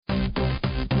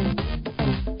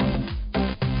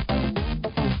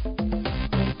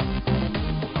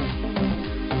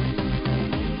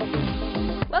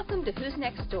Welcome to Who's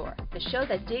Next Door, the show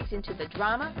that digs into the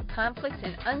drama, conflicts,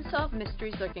 and unsolved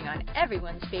mysteries lurking on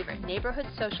everyone's favorite neighborhood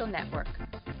social network.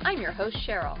 I'm your host,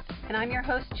 Cheryl. And I'm your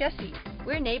host, Jessie.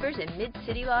 We're neighbors in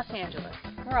Mid-City Los Angeles.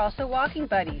 We're also walking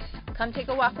buddies. Come take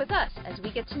a walk with us as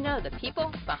we get to know the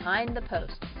people behind the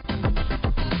posts.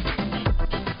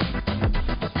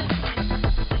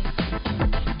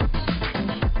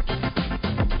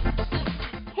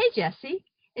 Hey, Jessie.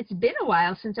 It's been a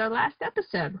while since our last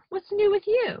episode. What's new with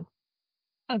you?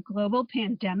 A global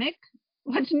pandemic?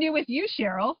 What's new with you,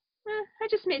 Cheryl? I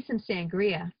just made some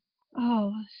sangria.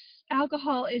 Oh,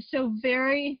 alcohol is so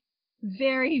very,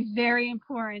 very, very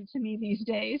important to me these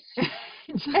days.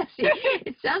 Jessie,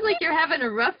 it sounds like you're having a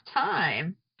rough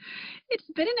time. It's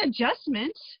been an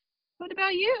adjustment. What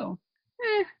about you?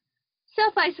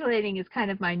 Self-isolating is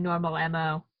kind of my normal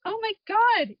MO. Oh my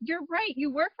God, you're right.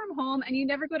 You work from home and you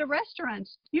never go to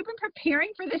restaurants. You've been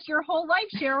preparing for this your whole life,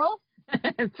 Cheryl.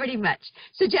 Pretty much.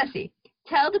 So, Jessie,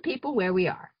 tell the people where we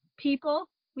are. People,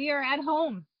 we are at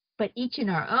home. But each in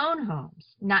our own homes,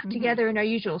 not together in our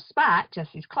usual spot,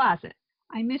 Jessie's closet.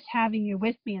 I miss having you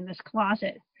with me in this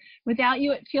closet. Without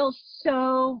you, it feels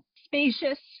so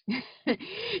spacious.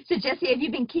 So, Jessie, have you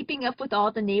been keeping up with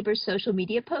all the neighbors' social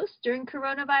media posts during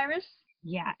coronavirus?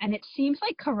 Yeah, and it seems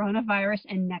like coronavirus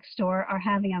and Nextdoor are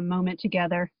having a moment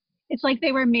together. It's like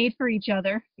they were made for each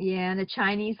other. Yeah, in a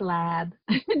Chinese lab.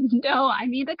 No, I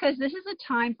mean because this is a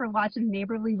time for lots of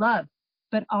neighborly love,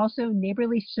 but also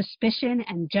neighborly suspicion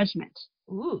and judgment.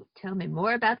 Ooh, tell me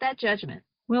more about that judgment.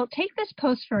 Well, take this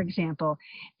post, for example.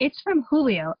 It's from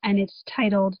Julio, and it's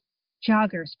titled,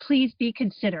 "Joggers, Please Be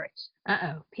Considerate."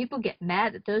 Uh-oh, people get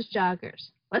mad at those joggers.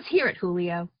 Let's hear it,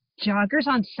 Julio. Joggers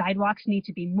on sidewalks need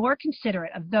to be more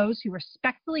considerate of those who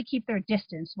respectfully keep their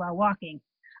distance while walking.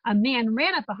 A man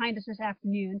ran up behind us this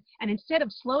afternoon, and instead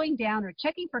of slowing down or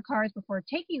checking for cars before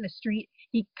taking the street,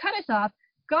 he cut us off,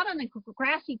 got on a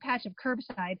grassy patch of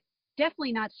curbside,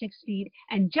 definitely not 6 feet,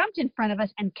 and jumped in front of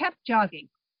us and kept jogging.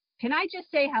 Can I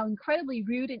just say how incredibly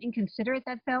rude and inconsiderate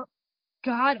that felt?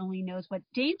 God only knows what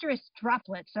dangerous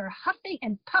droplets are huffing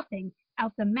and puffing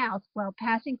out the mouth while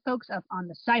passing folks up on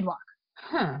the sidewalk.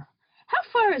 Huh. How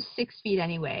far is 6 feet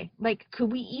anyway? Like,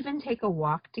 could we even take a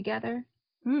walk together?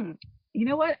 You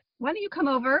know what? Why don't you come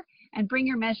over and bring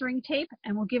your measuring tape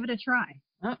and we'll give it a try.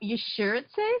 Oh, you sure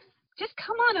it's safe? Just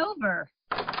come on over.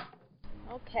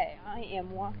 Okay, I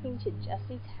am walking to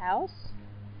Jessie's house.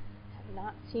 Have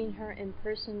not seen her in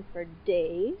person for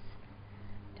days.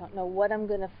 Don't know what I'm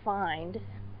going to find,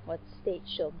 what state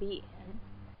she'll be in.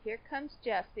 Here comes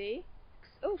Jessie.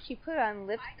 Oh, she put on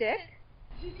lipstick.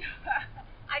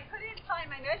 I couldn't find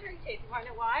my measuring tape. You want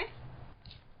to know why?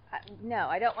 No,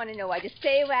 I don't want to know why. Just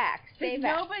say wax. Say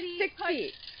wax. 6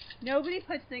 feet. Nobody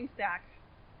puts things back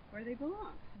where they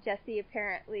belong. Jessie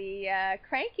apparently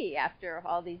cranky after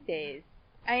all these days.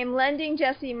 I am lending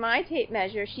Jessie my tape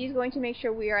measure. She's going to make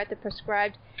sure we are at the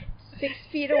prescribed 6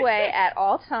 feet away at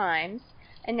all times.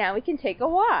 And now we can take a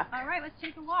walk. All right, let's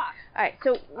take a walk. All right,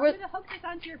 so I'm going to hook this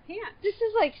onto your pants. This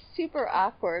is like super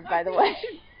awkward, by the way.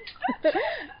 All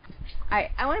right,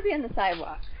 I want to be on the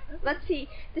sidewalk. Let's see.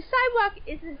 The sidewalk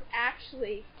isn't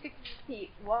actually 6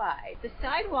 feet wide. The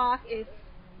sidewalk is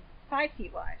 5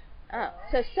 feet wide. Oh,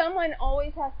 so someone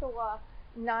always has to walk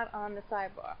not on the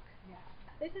sidewalk. Yeah.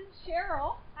 This is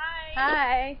Cheryl. Hi.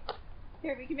 Hi.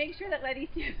 Here, we can make sure that Letty's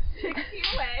 6 feet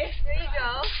away. There you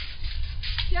go.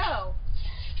 Joe,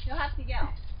 you'll have to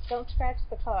yell. Don't scratch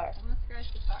the car. I'm going to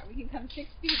scratch the car. We can come 6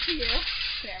 feet to you.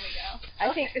 There we go.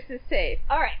 I think this is safe.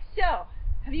 All right, so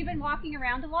have you been walking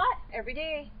around a lot? Every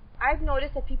day. I've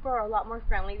noticed that people are a lot more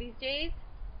friendly these days.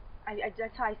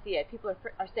 That's how I see it. People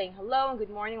are saying hello and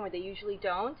good morning where they usually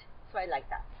don't. So I like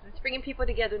that. It's bringing people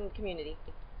together in the community.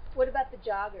 What about the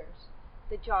joggers?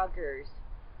 The joggers.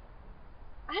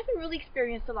 I haven't really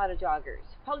experienced a lot of joggers.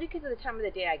 Probably because of the time of the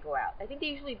day I go out. I think they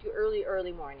usually do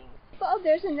early mornings. Well,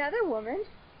 there's another woman.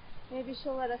 Maybe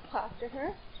she'll let us talk to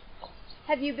her.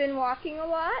 Have you been walking a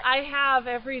lot? I have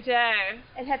every day.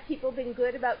 And have people been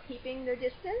good about keeping their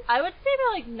distance? I would say that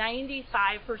like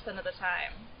 95% of the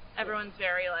time, everyone's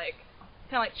very like,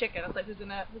 kind of like chicken. It's like who's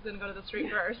gonna go to the street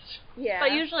first. Yeah.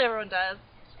 But usually everyone does.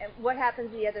 And what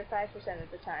happens the other 5% of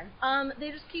the time?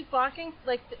 They just keep walking.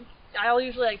 Like I'll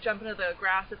usually like jump into the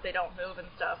grass if they don't move and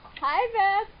stuff. Hi,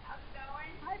 Beth. How's it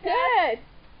going? Hi, Beth. Good.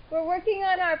 We're working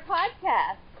on our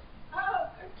podcast.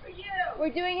 Oh, good for you.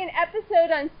 We're doing an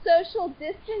episode on social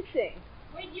distancing.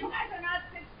 Wait, you guys are not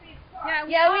 6 feet apart.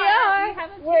 Yeah, we are. We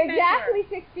have a tape We're measure. exactly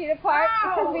 6 feet apart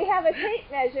Wow. because we have a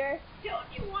tape measure. Don't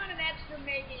you want an extra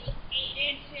maybe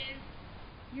 8 inches?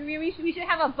 We should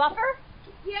have a buffer?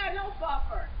 Yeah, no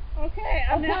buffer. Okay,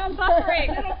 I'm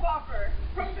buffering. Little buffer.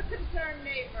 from the concerned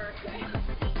neighbor.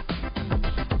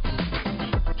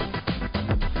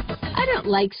 I don't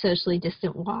like socially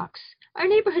distant walks. Our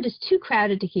neighborhood is too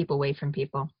crowded to keep away from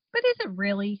people. But is it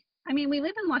really? I mean, we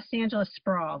live in Los Angeles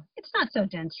sprawl. It's not so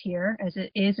dense here as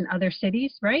it is in other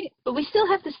cities, right? But we still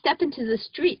have to step into the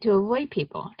street to avoid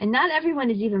people, and not everyone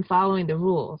is even following the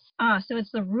rules. So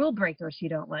it's the rule breakers you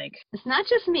don't like. It's not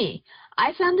just me.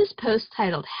 I found this post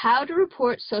titled, How to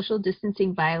Report Social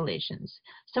Distancing Violations.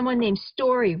 Someone named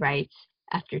Story writes,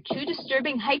 after 2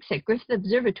 disturbing hikes at Griffith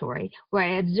Observatory, where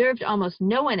I observed almost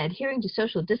no one adhering to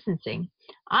social distancing,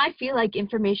 I feel like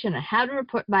information on how to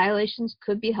report violations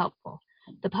could be helpful.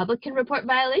 The public can report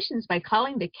violations by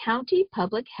calling the County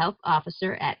Public Health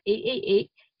Officer at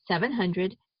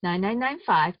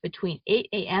 888-700-9995 between 8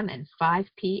 a.m. and 5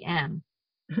 p.m.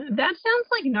 That sounds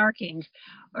like narking,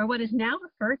 or what is now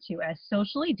referred to as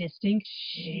socially distant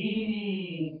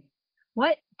shading.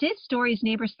 What did Story's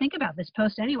neighbors think about this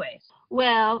post anyways?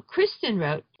 Well, Kristen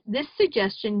wrote, this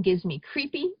suggestion gives me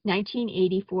creepy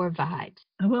 1984 vibes.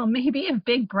 Well, maybe if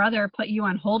Big Brother put you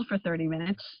on hold for 30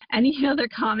 minutes. Any other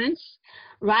comments?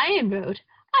 Ryan wrote,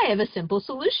 I have a simple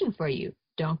solution for you.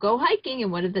 Don't go hiking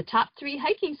in one of the top 3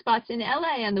 hiking spots in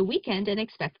LA on the weekend and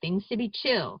expect things to be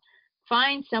chill.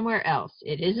 Find somewhere else.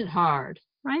 It isn't hard.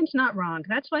 Ryan's not wrong.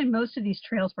 That's why most of these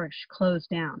trails were closed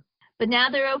down. But now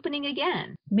they're opening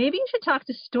again. Maybe you should talk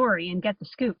to Story and get the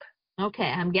scoop. Okay,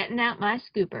 I'm getting out my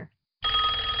scooper.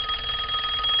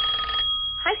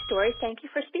 Hi, Story. Thank you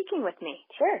for speaking with me.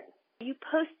 Sure. You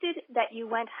posted that you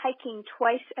went hiking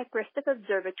twice at Griffith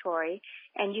Observatory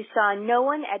and you saw no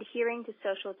one adhering to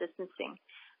social distancing.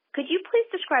 Could you please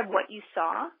describe what you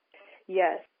saw?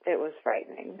 Yes, it was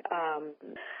frightening.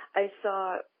 I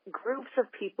saw groups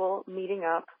of people meeting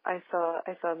up. I saw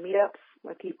meetups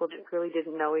where people just really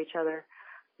didn't know each other,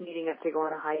 meeting up to go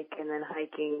on a hike and then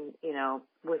hiking,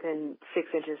 within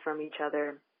 6 inches from each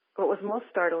other. What was most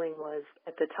startling was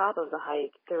at the top of the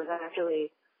hike, there was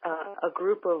actually a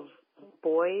group of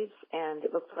boys, and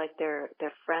it looked like their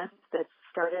friends that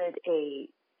started a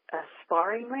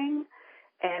sparring ring,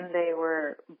 and they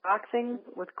were boxing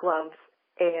with gloves,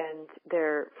 and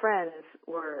their friends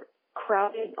were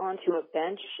crowded onto a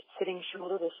bench, sitting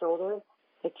shoulder to shoulder,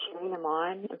 like cheering them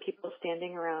on, and people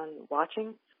standing around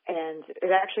watching. And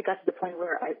it actually got to the point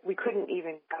where we couldn't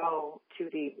even go to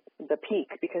the peak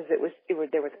because there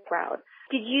was a crowd.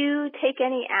 Did you take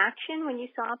any action when you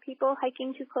saw people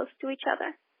hiking too close to each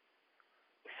other?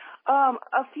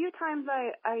 A few times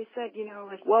I said,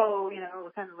 whoa,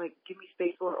 kind of like give me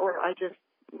space, or I just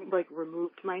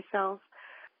removed myself.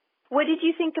 What did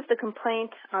you think of the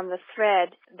complaint on the thread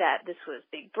that this was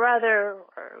Big Brother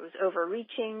or it was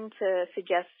overreaching to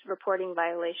suggest reporting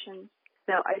violations?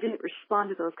 Now, I didn't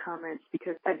respond to those comments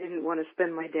because I didn't want to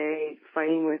spend my day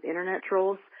fighting with internet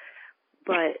trolls.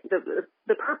 But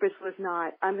the purpose was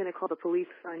not, I'm going to call the police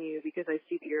on you because I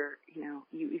see that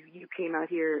you came out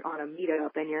here on a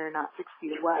meetup and you're not 6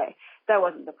 feet away. That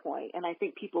wasn't the point. And I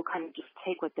think people kind of just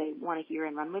take what they want to hear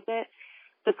and run with it.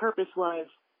 The purpose was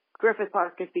Griffith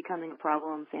Park is becoming a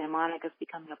problem, Santa Monica is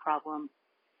becoming a problem,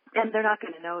 and they're not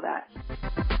going to know that.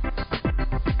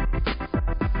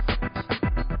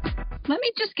 Let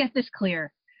me just get this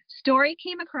clear. Story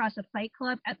came across a fight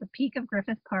club at the peak of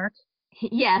Griffith Park.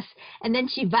 Yes, and then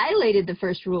she violated the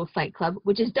first rule of Fight Club,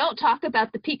 which is don't talk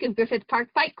about the peak of Griffith Park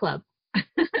Fight Club.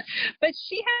 But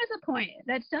she has a point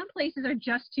that some places are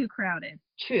just too crowded.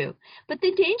 True, but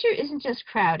the danger isn't just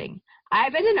crowding. I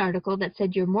read an article that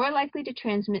said you're more likely to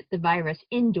transmit the virus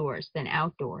indoors than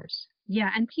outdoors.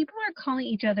 Yeah, and people are calling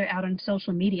each other out on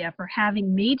social media for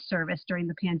having maid service during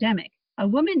the pandemic. A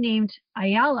woman named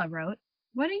Ayala wrote,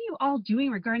 "What are you all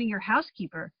doing regarding your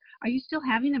housekeeper? Are you still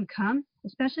having them come,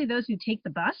 especially those who take the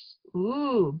bus?"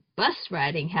 Ooh, bus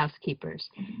riding housekeepers.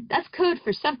 That's code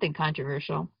for something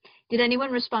controversial. Did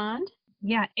anyone respond?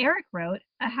 Yeah, Eric wrote,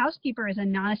 "A housekeeper is a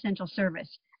non-essential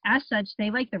service. As such,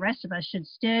 they, like the rest of us, should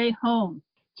stay home."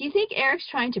 Do you think Eric's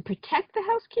trying to protect the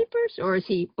housekeepers, or is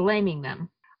he blaming them?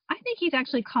 I think he's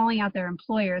actually calling out their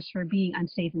employers for being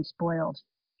unsafe and spoiled.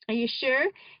 Are you sure?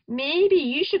 Maybe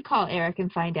you should call Eric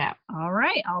and find out. All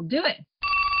right, I'll do it.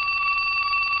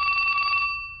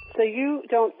 So you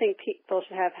don't think people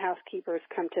should have housekeepers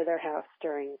come to their house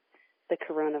during the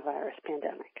coronavirus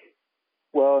pandemic?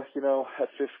 Well, at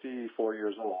 54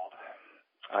 years old,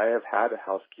 I have had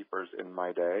housekeepers in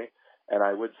my day, and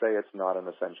I would say it's not an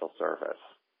essential service.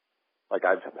 Like,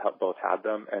 I've both had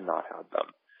them and not had them.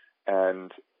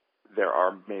 And there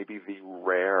are maybe the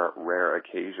rare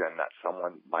occasion that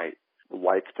someone might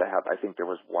like to have. I think there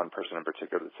was one person in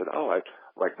particular that said,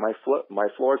 my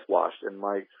floor's washed and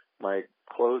my my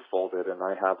clothes folded and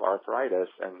I have arthritis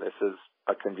and this is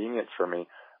a convenience for me.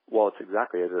 Well, it's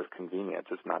exactly it is convenience.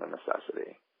 It's not a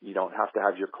necessity. You don't have to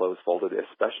have your clothes folded,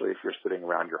 especially if you're sitting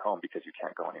around your home because you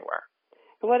can't go anywhere.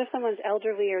 What if someone's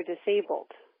elderly or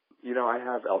disabled? You know, I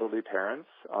have elderly parents,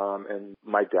 and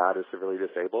my dad is severely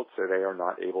disabled, so they are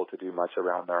not able to do much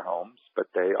around their homes, but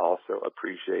they also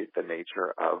appreciate the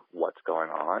nature of what's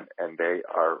going on, and they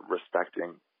are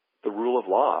respecting the rule of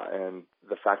law and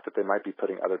the fact that they might be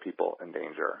putting other people in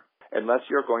danger. Unless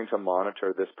you're going to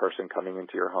monitor this person coming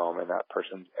into your home and that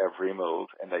person's every move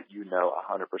and that you know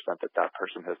 100% that that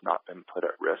person has not been put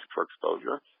at risk for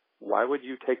exposure, why would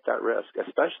you take that risk?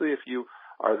 Especially if you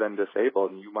are then disabled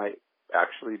and you might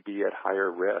actually be at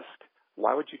higher risk.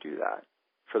 Why would you do that?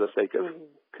 For the sake of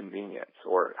convenience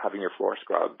or having your floor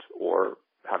scrubbed or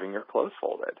having your clothes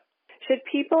folded. Should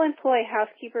people employ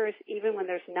housekeepers even when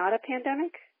there's not a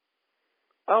pandemic?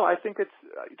 Oh, I think it's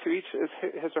to each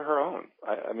his or her own.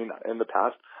 I mean, in the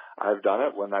past, I've done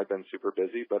it when I've been super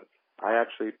busy, but I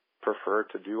actually prefer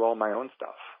to do all my own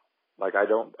stuff. Like, I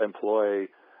don't employ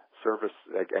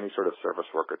any sort of service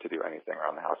worker to do anything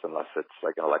around the house unless it's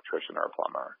like an electrician or a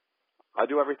plumber. I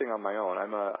do everything on my own.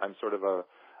 I'm sort of a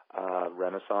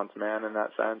Renaissance man in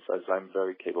that sense, as I'm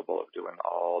very capable of doing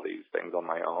all these things on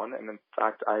my own. And in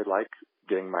fact, I like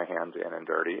getting my hands in and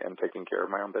dirty and taking care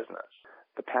of my own business.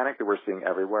 The panic that we're seeing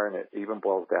everywhere, and it even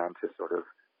boils down to sort of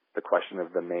the question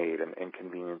of the maid and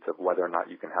inconvenience of whether or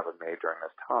not you can have a maid during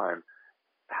this time,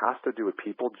 has to do with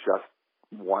people just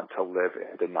want to live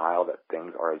in denial that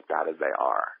things are as bad as they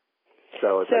are.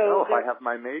 So it's if I have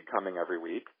my maid coming every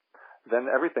week, then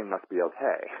everything must be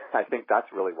okay. I think that's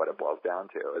really what it boils down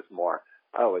to, is more,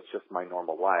 it's just my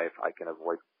normal life. I can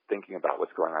avoid thinking about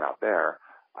what's going on out there.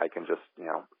 I can just,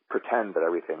 pretend that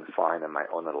everything's fine in my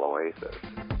own little oasis.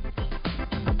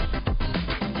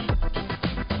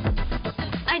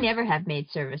 I never have maid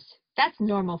service. That's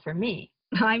normal for me.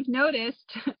 I've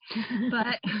noticed,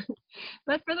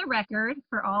 but for the record,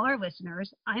 for all our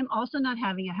listeners, I'm also not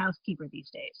having a housekeeper these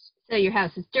days. So your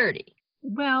house is dirty?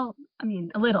 Well, I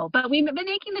mean, a little, but we've been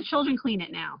making the children clean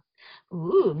it now.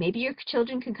 Ooh, maybe your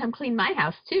children can come clean my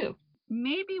house too.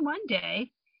 Maybe one day.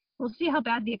 We'll see how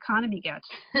bad the economy gets.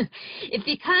 If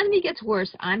the economy gets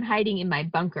worse, I'm hiding in my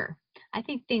bunker. I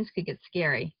think things could get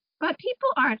scary. But people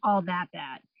aren't all that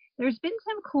bad. There's been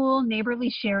some cool neighborly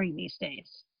sharing these days.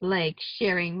 Like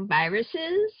sharing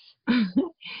viruses?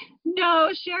 No,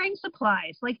 sharing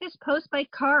supplies. Like this post by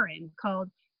Karin called,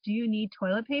 "Do you need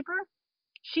toilet paper?"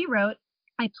 She wrote,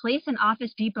 "I placed an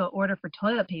Office Depot order for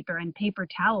toilet paper and paper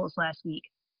towels last week,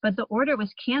 but the order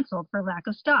was canceled for lack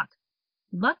of stock.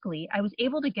 Luckily, I was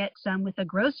able to get some with a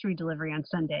grocery delivery on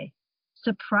Sunday.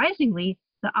 Surprisingly,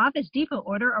 the Office Depot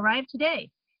order arrived today.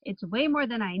 It's way more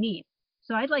than I need,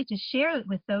 so I'd like to share it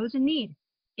with those in need.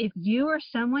 If you or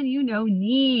someone you know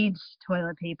needs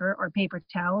toilet paper or paper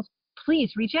towels,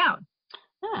 please reach out."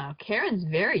 Oh, Karen's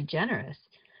very generous.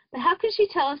 But how can she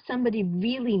tell if somebody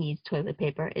really needs toilet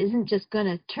paper, isn't just going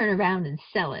to turn around and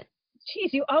sell it?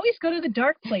 Geez, you always go to the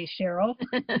dark place, Cheryl.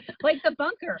 Like the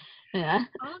bunker. Yeah.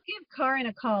 I'll give Karin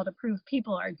a call to prove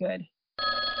people are good.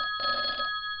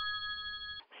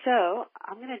 So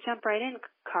I'm going to jump right in,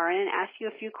 Karin, and ask you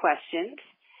a few questions.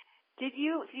 Did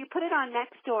you put it on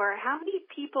Nextdoor? How many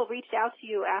people reached out to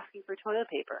you asking for toilet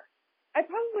paper? I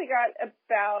probably got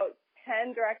about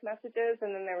 10 direct messages,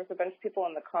 and then there was a bunch of people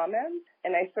in the comments,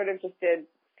 and I sort of just did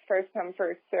first come,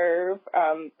 first serve,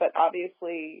 but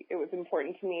obviously it was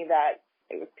important to me that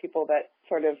it was people that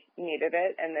sort of needed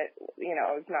it, and that,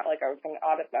 it's not like I was going to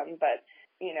audit them, but,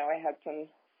 I had some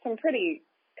pretty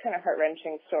kind of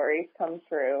heart-wrenching stories come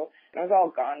through, and it was all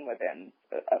gone within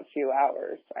a few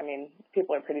hours. I mean,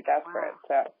 people are pretty desperate.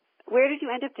 Wow. So where did you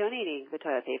end up donating the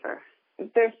toilet paper?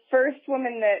 The first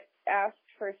woman that asked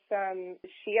for some,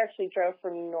 she actually drove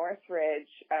from Northridge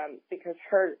because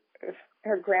her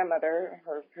grandmother,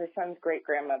 her son's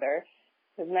great-grandmother,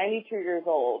 was 92 years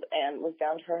old and was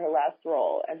down to her last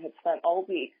roll and had spent all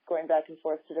week going back and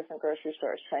forth to different grocery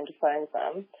stores trying to find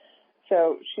some.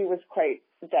 So she was quite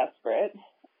desperate.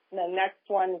 The next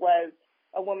one was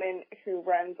a woman who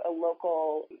runs a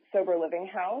local sober living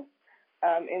house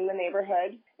in the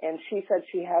neighborhood, and she said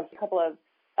she has a couple of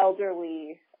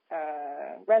elderly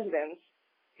residents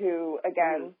who,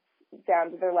 again,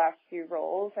 down to their last few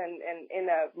rolls and in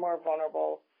a more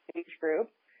vulnerable age group,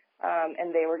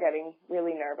 and they were getting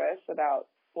really nervous about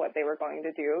what they were going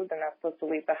to do. They're not supposed to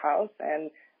leave the house,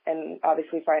 and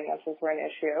obviously finances were an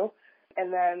issue.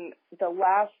 And then the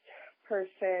last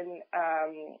person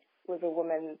was a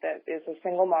woman that is a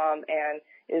single mom and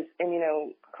is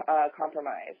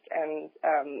immunocompromised, and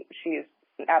she's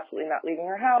absolutely not leaving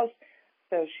her house.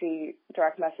 So she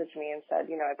direct messaged me and said,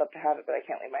 I'd love to have it, but I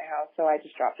can't leave my house. So I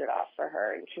just dropped it off for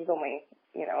her, and she was only,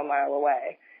 a mile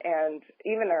away. And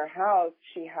even her house,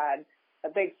 she had a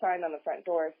big sign on the front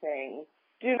door saying,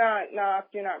 "Do not knock,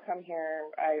 do not come here.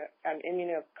 I'm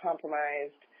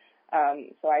immunocompromised."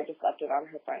 So I just left it on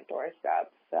her front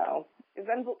doorstep. So it's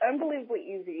unbelievably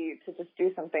easy to just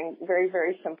do something very,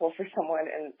 very simple for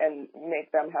someone and make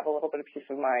them have a little bit of peace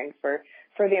of mind for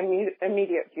the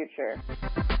immediate future.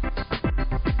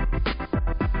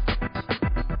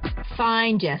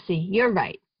 Fine, Jessie, you're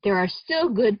right. There are still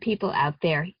good people out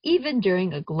there, even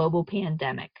during a global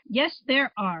pandemic. Yes,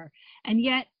 there are. And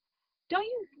yet, don't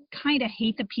you kind of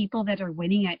hate the people that are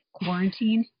winning at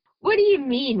quarantine? What do you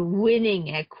mean, winning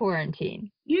at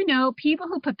quarantine? People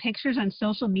who put pictures on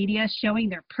social media showing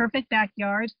their perfect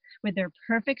backyards with their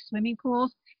perfect swimming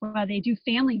pools while they do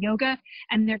family yoga,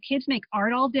 and their kids make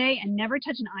art all day and never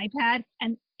touch an iPad.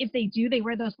 And if they do, they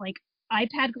wear those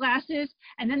iPad glasses,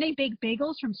 and then they bake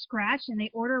bagels from scratch, and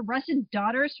they order russet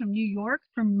daughters from New York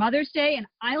for Mother's Day, and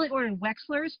I ordered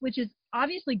Wexler's, which is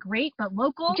obviously great, but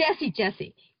local.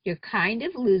 Jessie, you're kind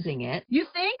of losing it. You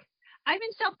think? I've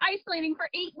been self-isolating for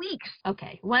 8 weeks.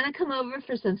 Okay, want to come over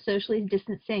for some socially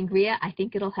distant sangria? I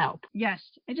think it'll help.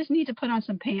 Yes, I just need to put on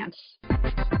some pants.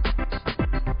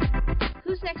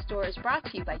 Who's Next Door is brought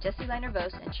to you by Jesse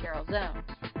Liner-Vos and Cheryl Zone.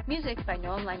 Music by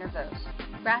Noam Liner-Vos.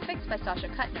 Graphics by Sasha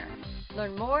Kuttner.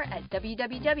 Learn more at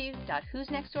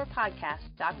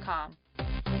www.whosnextdoorpodcast.com.